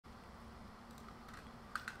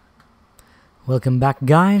Welcome back,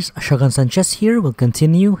 guys. Shogun Sanchez here. We'll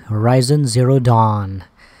continue Horizon Zero Dawn.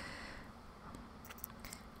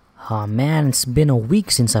 Oh man, it's been a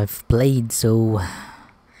week since I've played, so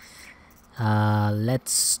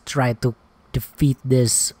let's try to defeat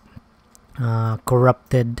this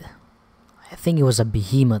corrupted. I think it was a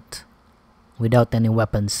behemoth without any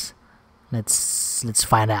weapons. Let's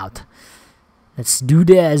find out. Let's do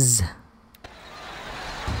this.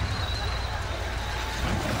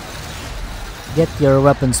 Get your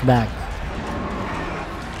weapons back.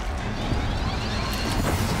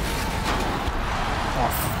 Oh,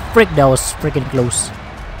 frick, that was freaking close.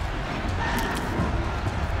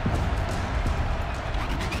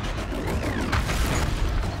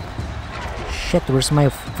 Shit, where's my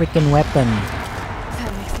freaking weapon?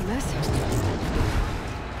 That makes a mess.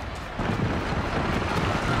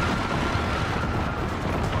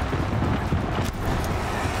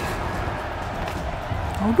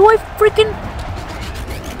 How do I freaking...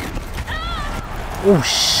 Oh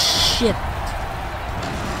shit!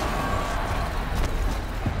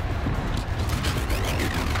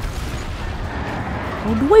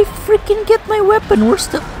 How do I freaking get my weapon? Where's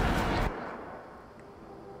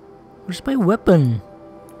my weapon?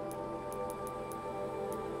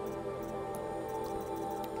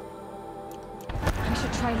 I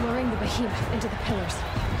should try luring the behemoth into the pillars.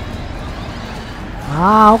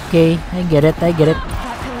 Ah, okay. I get it. That pillar's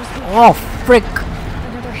weak. Oh, frick!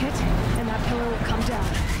 Another hit, and that pillar will come down.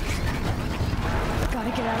 Gotta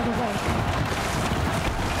get out of the way.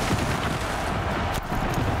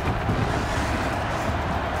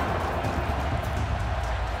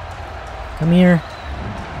 Come here.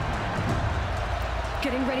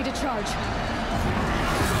 Getting ready to charge.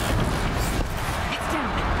 It's down.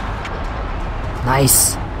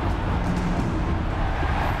 Nice.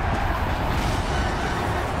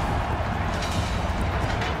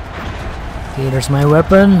 Okay, there's my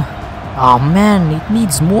weapon. Oh man, it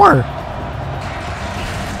needs more.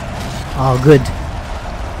 Oh, good.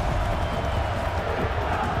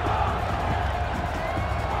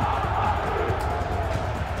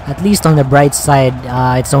 At least on the bright side,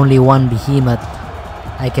 it's only one behemoth.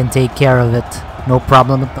 I can take care of it. No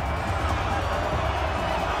problem.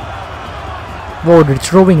 Whoa, they're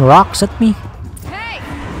throwing rocks at me? Hey!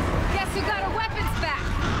 Guess who got our weapons back?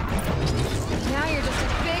 Now you're just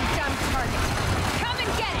a big dumb target. Come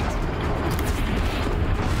and get it!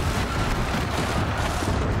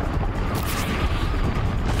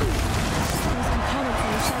 Those components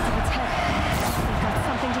on the sides of its head. They've got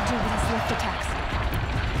something to do with its lift attacks.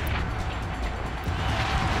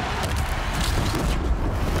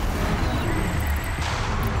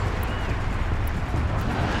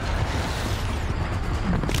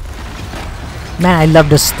 Man, I love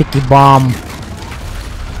the sticky bomb.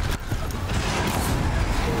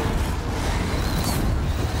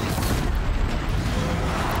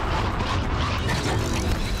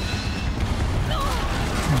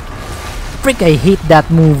 Frick, I hate that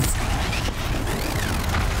move.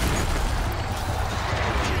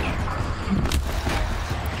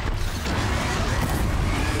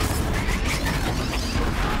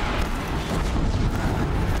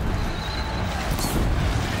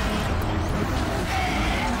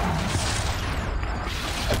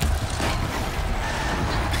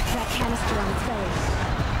 That canister on its belly.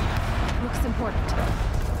 Looks important.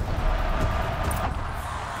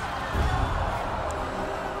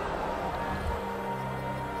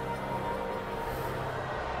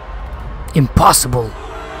 Impossible.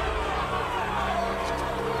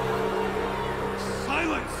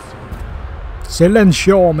 Silence!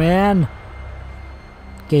 Silencio, man.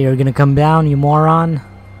 Okay, you're gonna come down, you moron.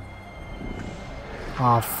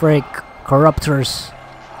 Oh, frick. Corruptors.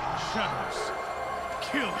 Shadows!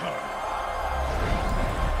 Kill her!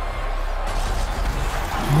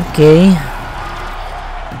 Okay.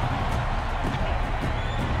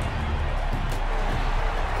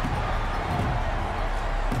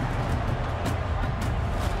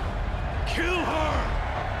 Kill her!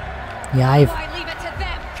 Yeah, Why leave it to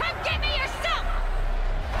them? Come get me yourself!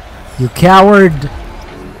 You coward!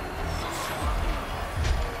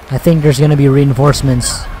 I think there's gonna be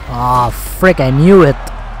reinforcements. Ah, frick, I knew it.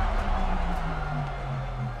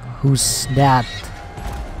 Who's that?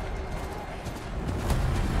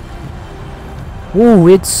 Ooh,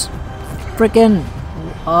 it's frickin'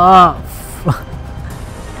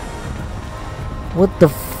 what the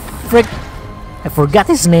frick? I forgot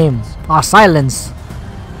his name. Ah, Silence.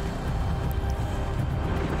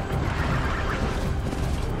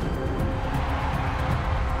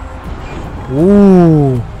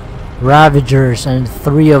 Ooh, Ravagers, and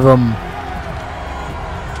 3 of them.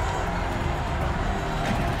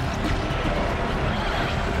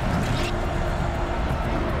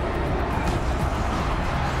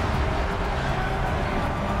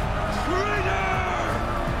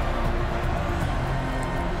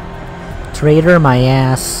 Traitor my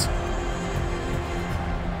ass.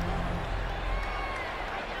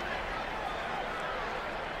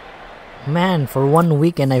 Man, for 1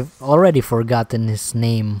 week and I've already forgotten his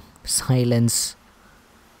name. Silence.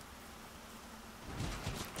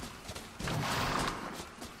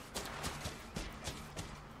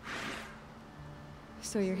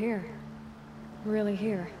 So you're here. Really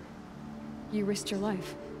here. You risked your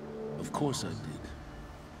life. Of course I did.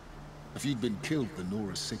 If you'd been killed, the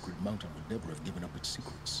Nora's sacred mountain would never have given up its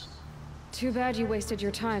secrets. Too bad you wasted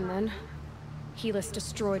your time then. Helis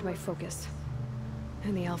destroyed my focus.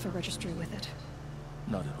 And the Alpha Registry with it.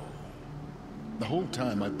 Not at all. The whole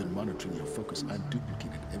time I've been monitoring your focus, I've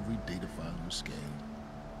duplicated every data file you scanned.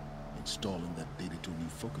 Installing that data to a new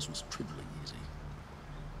focus was trivially easy.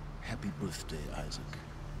 Happy birthday, Isaac.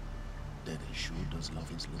 Daddy sure does love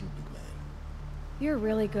his little big man. You're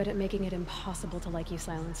really good at making it impossible to like you,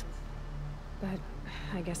 Silence. But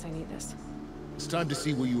I guess I need this. It's time to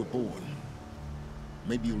see where you were born.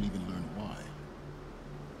 Maybe you'll even learn why.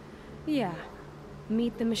 Yeah.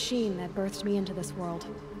 Meet the machine that birthed me into this world.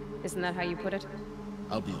 Isn't that how you put it?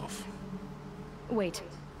 I'll be off. Wait.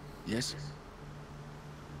 Yes?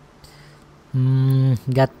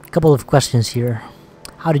 Got a couple of questions here.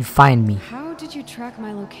 How did you find me? How did you track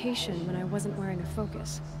my location when I wasn't wearing a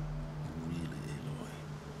focus? Really, Aloy.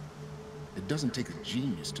 It doesn't take a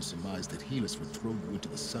genius to surmise that Helis would throw you into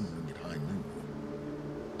the sun ring at high noon.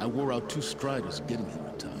 I wore out 2 striders getting here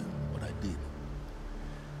in time, but I did.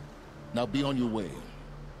 Now be on your way.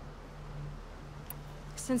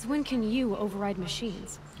 Since when can you override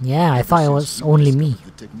machines? Yeah, I thought it was only me.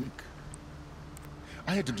 The technique.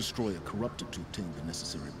 I had to destroy a corruptor to obtain the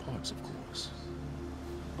necessary parts, of course.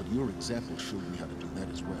 But your example showed me how to do that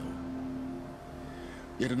as well.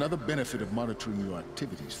 Yet another benefit of monitoring your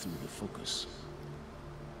activities through the focus.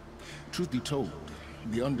 Truth be told,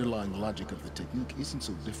 the underlying logic of the technique isn't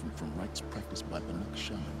so different from rites practiced by Banuk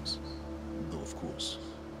shamans. Though, of course,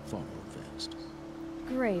 far more advanced.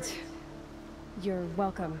 Great. You're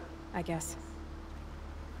welcome, I guess.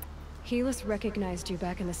 Helis recognized you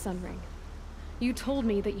back in the Sun Ring. You told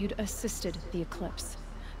me that you'd assisted the eclipse.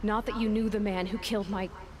 Not that you knew the man who killed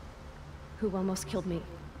who almost killed me.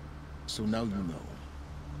 So now you know.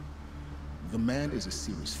 The man is a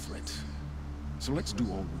serious threat. So let's do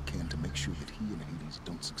all we can to make sure that he and Hades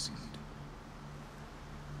don't succeed.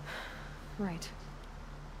 Right.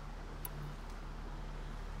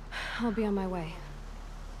 I'll be on my way.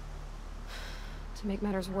 To make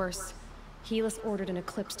matters worse, Helis ordered an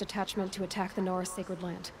Eclipse detachment to attack the Norse sacred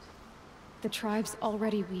land. The tribe's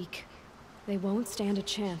already weak. They won't stand a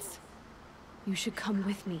chance. You should come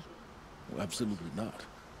with me. Well, absolutely not.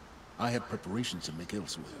 I have preparations to make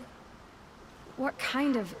elsewhere. What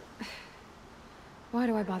kind of... Why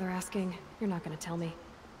do I bother asking? You're not gonna tell me.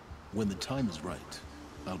 When the time is right,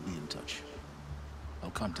 I'll be in touch.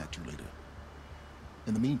 I'll contact you later.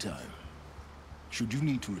 In the meantime, should you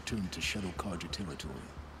need to return to Shadow Karja territory,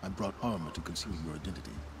 I brought armor to conceal your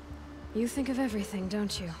identity. You think of everything,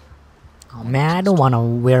 don't you? Oh man, I don't want to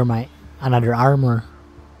wear my another armor.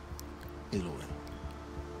 Aloy,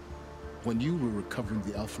 when you were recovering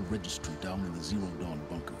the Alpha Registry down in the Zero Dawn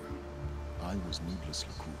bunker, I was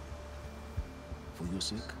needlessly cruel. For your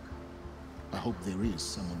sake, I hope there is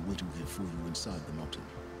someone waiting there for you inside the mountain.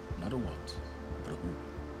 Not a what, but a who.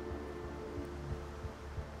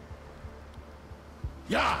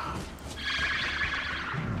 Yeah!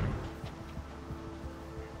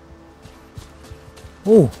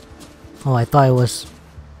 Oh, I thought it was.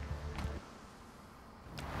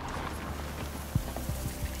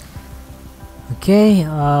 Okay,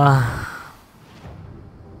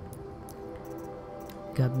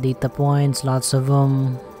 got data points, lots of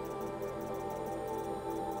them.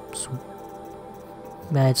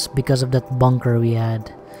 That's because of that bunker we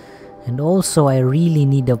had. And also, I really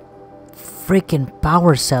need a freaking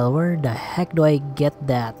power cell. Where the heck do I get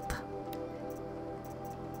that?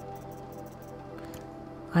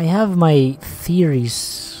 I have my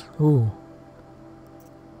theories. Ooh.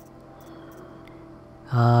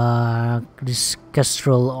 This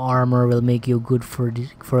kestrel armor will make you good for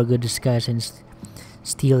a good disguise and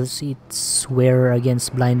steals its wearer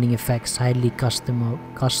against blinding effects. Highly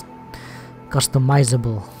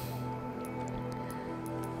customizable.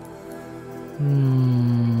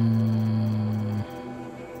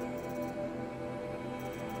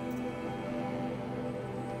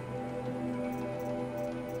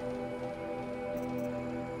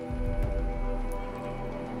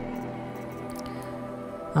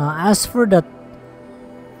 As for that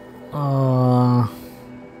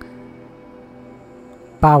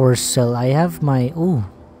power cell, I have my... Ooh.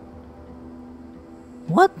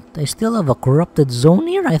 What? I still have a corrupted zone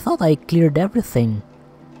here? I thought I cleared everything.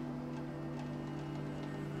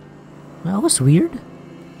 That was weird.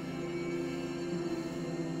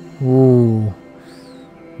 Ooh.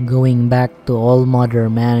 Going back to All Mother,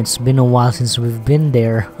 man. It's been a while since we've been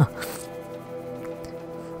there.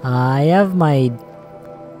 I have my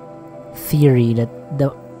theory that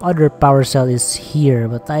the other power cell is here,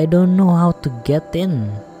 but I don't know how to get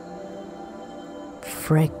in.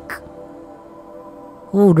 Frick.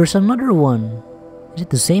 Oh, there's another one. Is it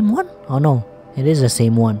the same one? Oh no, it is the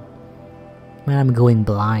same one. Man, I'm going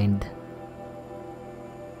blind.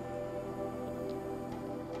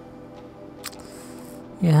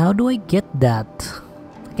 Yeah, how do I get that?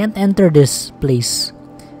 I can't enter this place.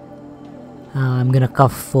 I'm gonna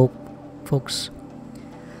cough, folks.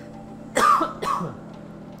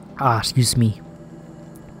 Excuse me.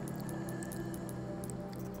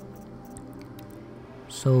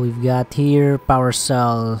 So we've got here power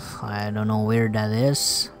cell. I don't know where that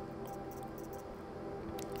is.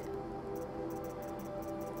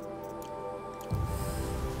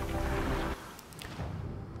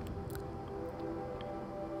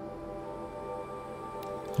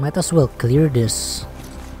 Might as well clear this.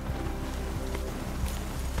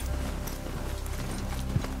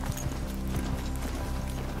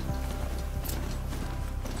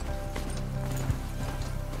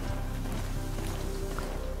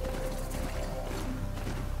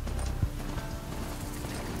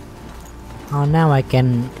 Oh, now I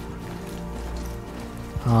can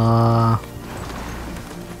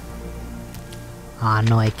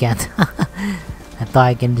no, I can't. I thought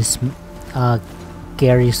I can just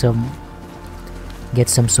carry get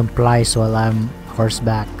some supplies while I'm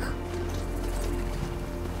horseback.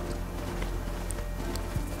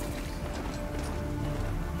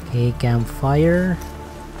 Okay, campfire.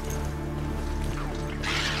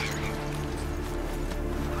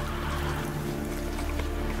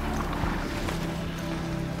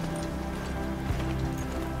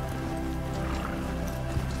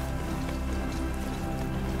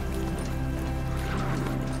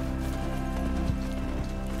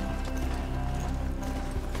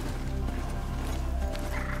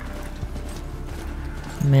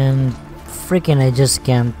 Man, freaking I just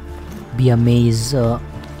can't be amazed. The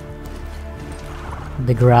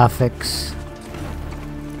graphics.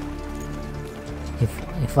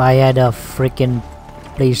 If I had a freaking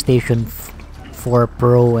PlayStation 4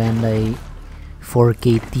 Pro and a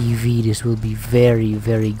 4K TV, this will be very,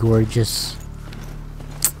 very gorgeous.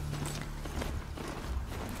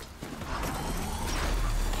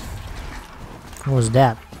 What was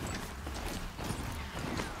that?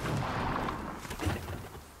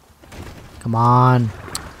 Come on.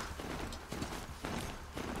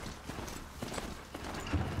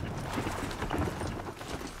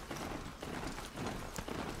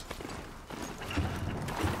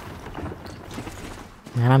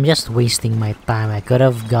 Man, I'm just wasting my time. I could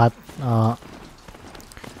have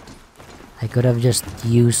just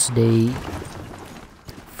used the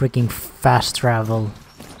freaking fast travel.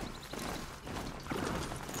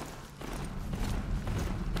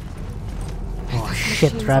 Oh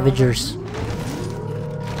shit, Ravagers.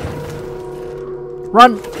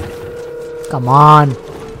 Run! Come on!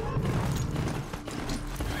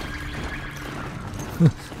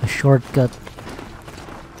 A shortcut.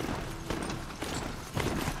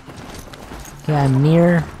 Okay, I'm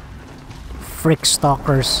near. Frick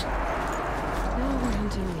stalkers.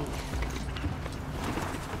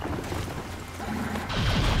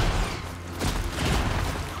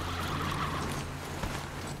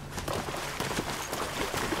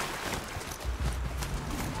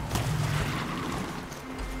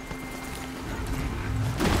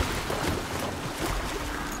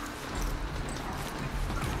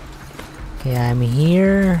 Okay, I'm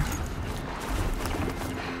here.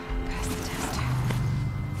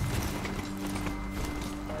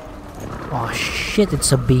 Oh shit,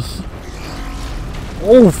 it's a bee.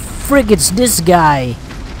 Oh frig, it's this guy.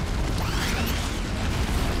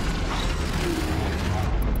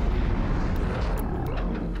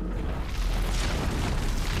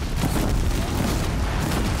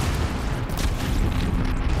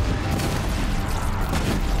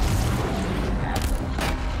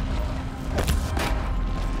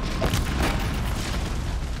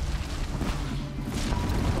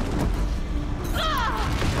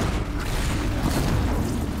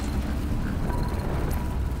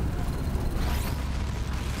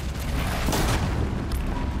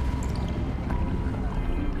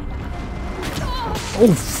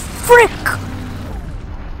 Oh, frick!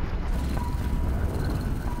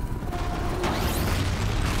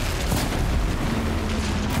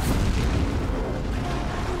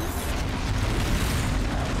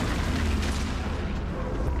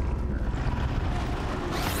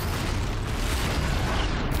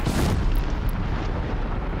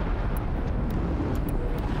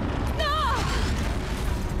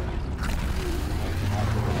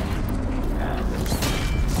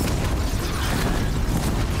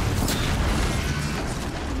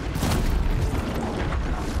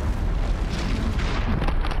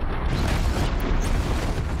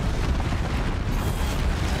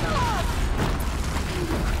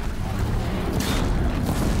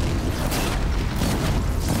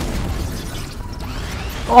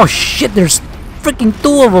 Oh shit, there's freaking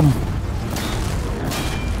two of them.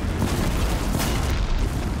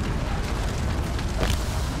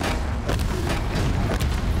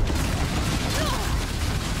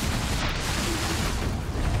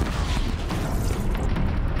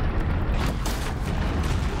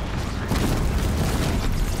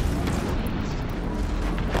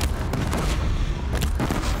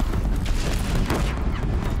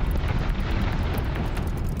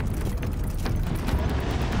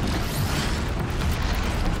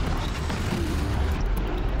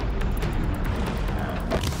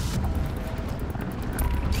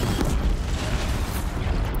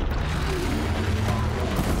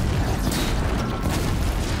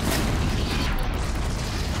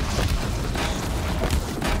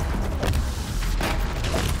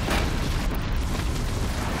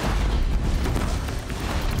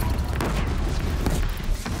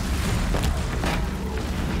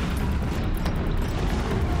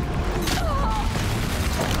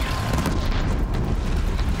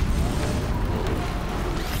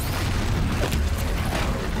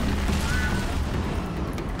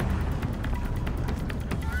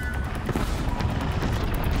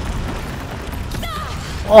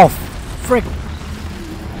 Oh, frick!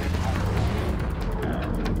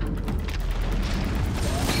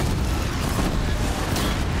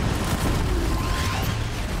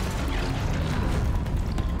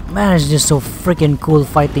 Man, it's just so freaking cool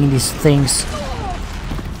fighting these things.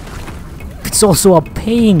 It's also a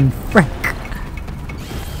pain, frick!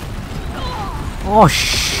 Oh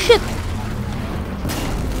shit!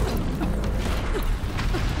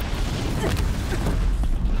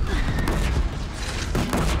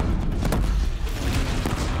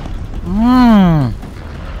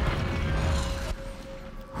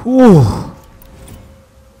 Whew.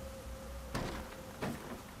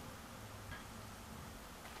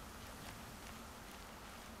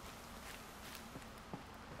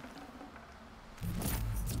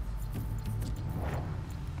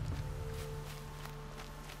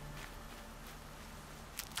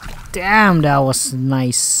 Damn, that was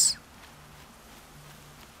nice.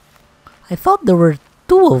 I thought there were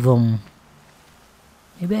two of them.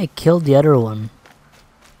 Maybe I killed the other one.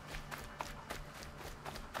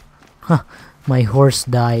 Huh, my horse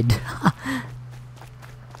died.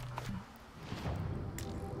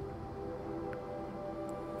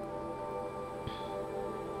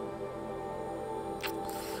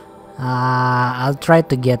 I'll try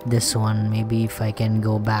to get this one. Maybe if I can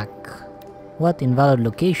go back. What? Invalid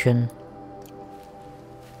location?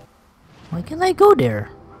 Why can't I go there?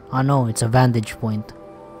 Oh no, it's a vantage point.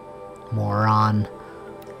 Moron.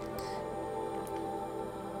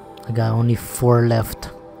 I got only 4 left.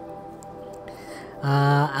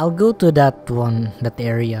 I'll go to that one, that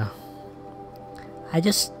area. I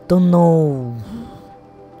just don't know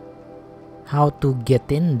how to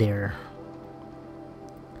get in there.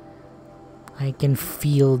 I can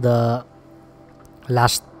feel the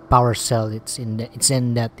last power cell. It's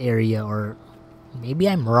in that area, or maybe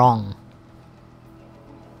I'm wrong.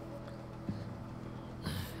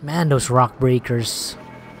 Man, those rock breakers.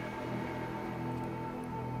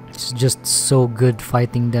 It's just so good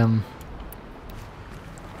fighting them.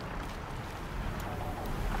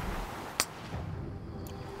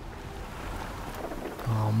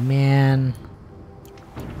 Oh man.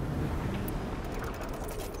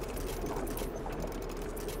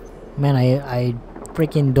 Man, I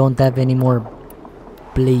freaking don't have any more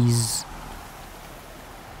blaze.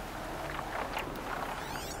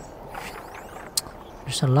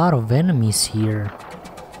 There's a lot of enemies here.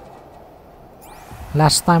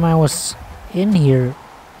 Last time I was in here,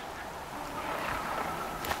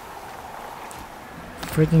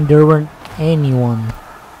 freaking there weren't anyone.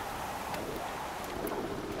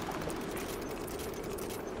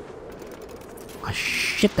 Ah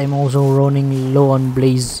shit, I'm also running low on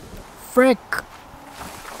blaze. Frick!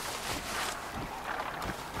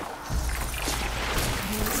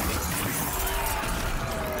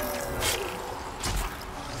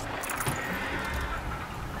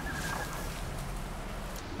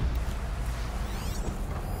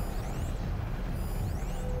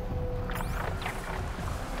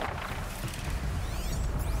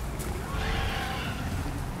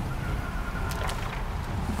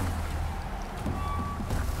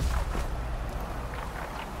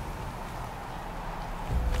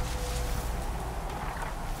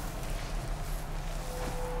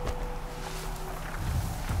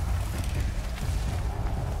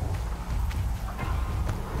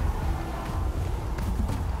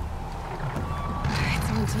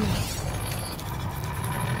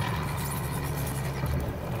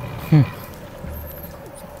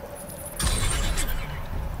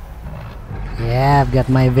 Yeah, I've got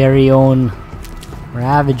my very own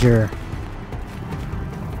Ravager.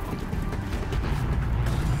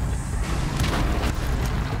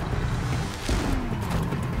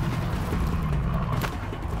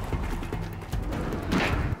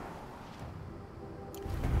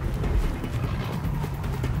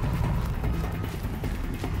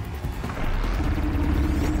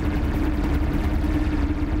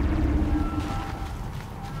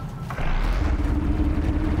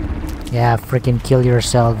 Yeah, freaking kill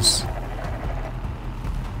yourselves.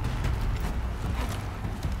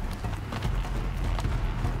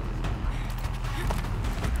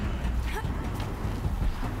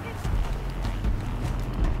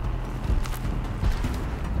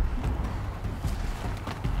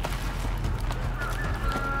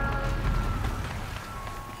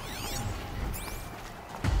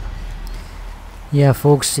 Yeah,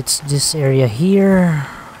 folks, it's this area here.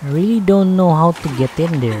 I really don't know how to get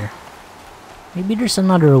in there. Maybe there's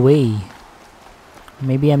another way.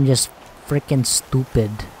 Maybe I'm just freaking stupid.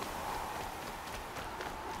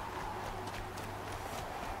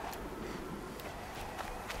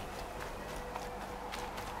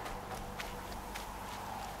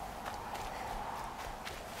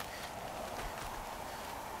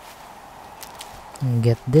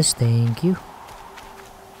 Get this, thank you.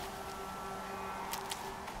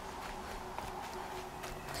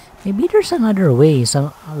 Maybe there's another way,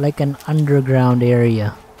 some like an underground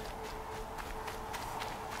area.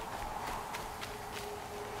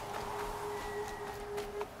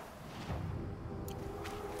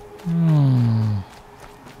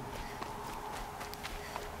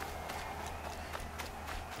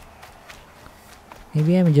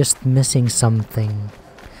 Maybe I'm just missing something.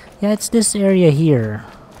 Yeah, it's this area here.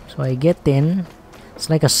 So I get in. It's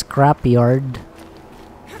like a scrapyard.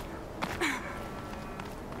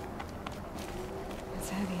 It's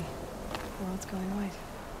heavy. The world's going white.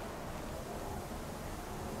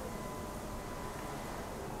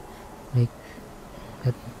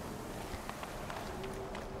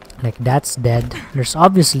 Like that's dead. There's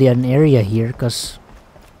obviously an area here because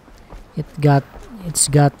it's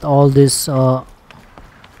got all this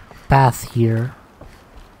path here.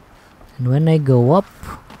 And when I go up,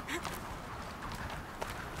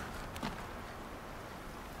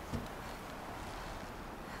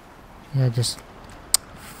 yeah, just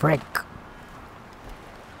frick.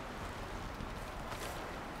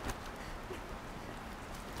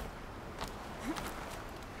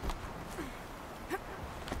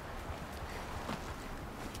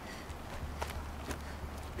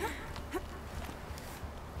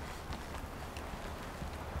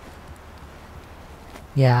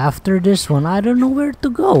 Yeah, after this one, I don't know where to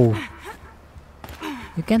go.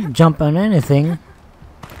 You can't jump on anything.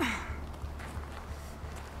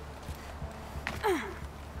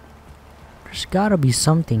 There's gotta be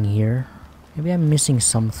something here. Maybe I'm missing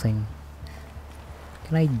something.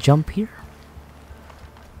 Can I jump here?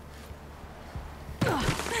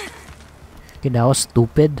 Okay, that was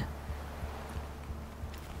stupid.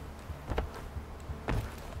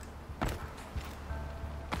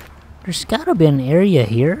 There's gotta be an area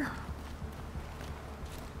here.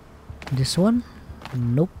 This one?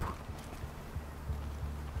 Nope.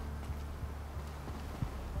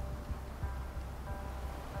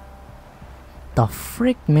 The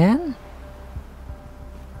frick, man?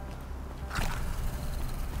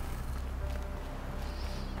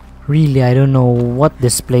 Really, I don't know what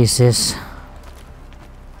this place is.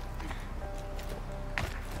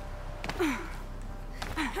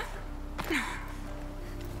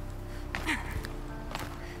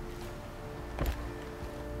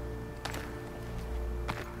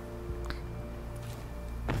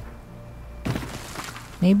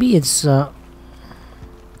 Maybe it's I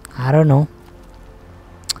don't know.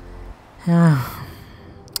 I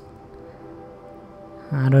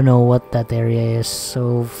don't know what that area is.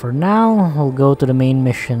 So for now, we'll go to the main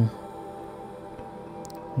mission.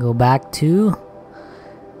 Go back to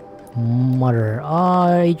Mother.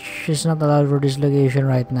 Oh, H is not allowed for this location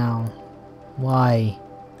right now. Why?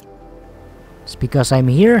 It's because I'm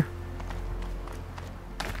here?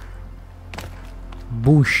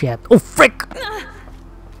 Bullshit. Oh, frick!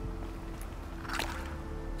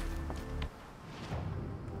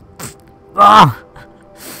 Ah!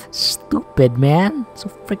 Stupid, man. So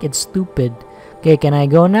freaking stupid. Okay, can I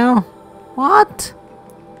go now? What?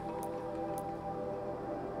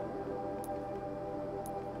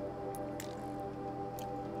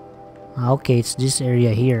 Okay, it's this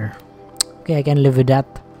area here. Okay, I can live with that.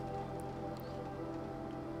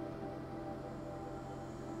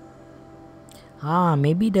 Ah,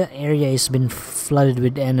 maybe the area has been flooded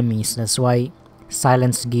with enemies. That's why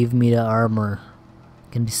Silence gave me the armor.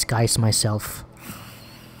 Can disguise myself.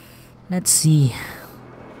 Let's see.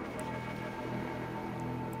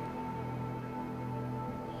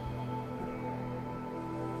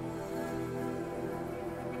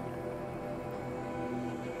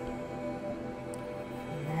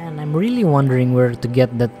 Man, I'm really wondering where to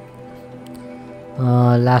get that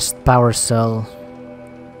last power cell.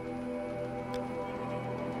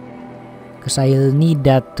 Because I'll need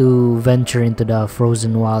that to venture into the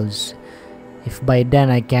frozen wilds. If by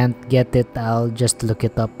then I can't get it, I'll just look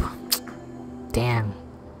it up. Damn.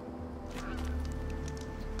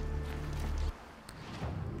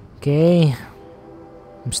 Okay.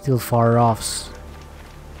 I'm still far off.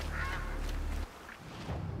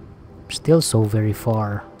 Still so very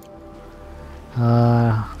far.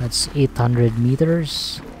 That's 800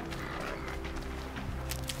 meters.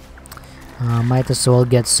 Might as well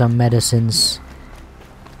get some medicines.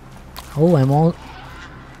 Oh,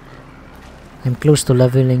 I'm close to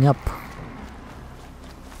leveling up.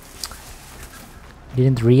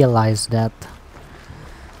 Didn't realize that.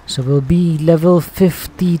 So we'll be level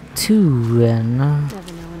 52 and Never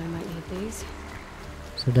know when I might need these.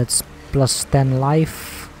 so that's plus 10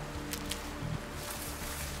 life.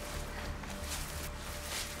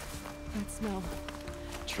 That smell.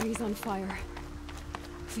 Trees on fire.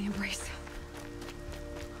 The embrace.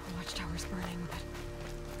 Watchtower's burning, but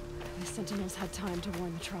the sentinels had time to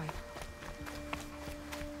warn the tribe.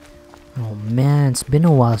 Oh man, it's been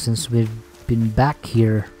a while since we've been back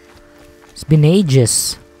here. It's been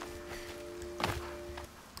ages.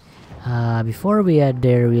 Before we head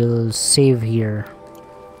there, we'll save here.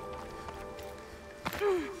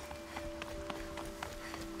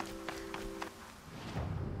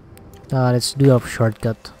 Let's do a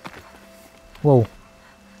shortcut. Whoa.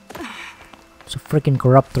 It's a freaking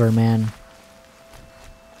corruptor, man.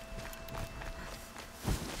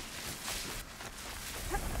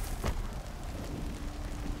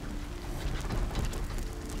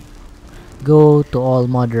 Go to All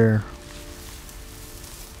Mother.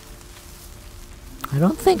 I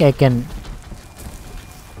don't think I can.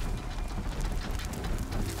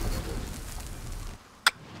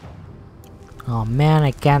 Oh man,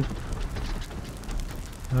 I can't.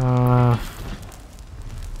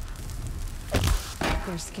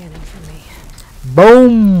 They're scanning for me.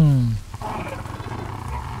 Boom!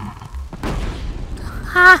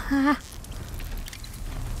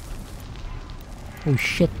 Oh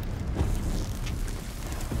shit.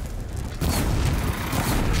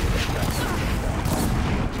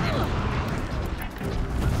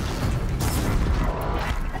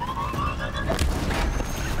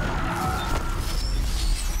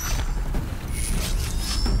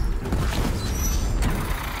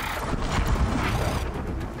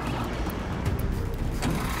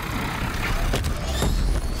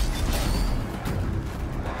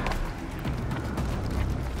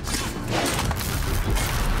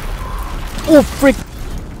 Oh frick!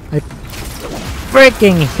 I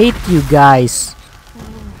freaking hate you guys.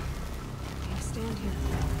 Can't stand here.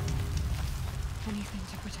 Anything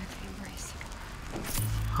to protect the embrace.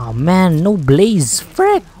 Oh man, no blaze.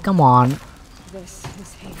 Frick! Come on. This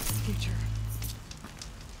is Hate's future.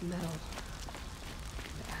 Metal.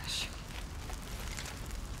 Ash.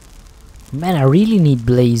 Man, I really need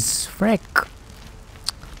blaze. Frick.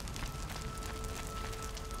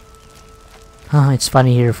 It's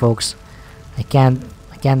funny here, folks. I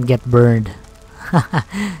can't get burned.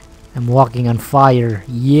 I'm walking on fire.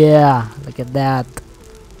 Yeah, look at that.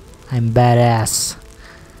 I'm badass.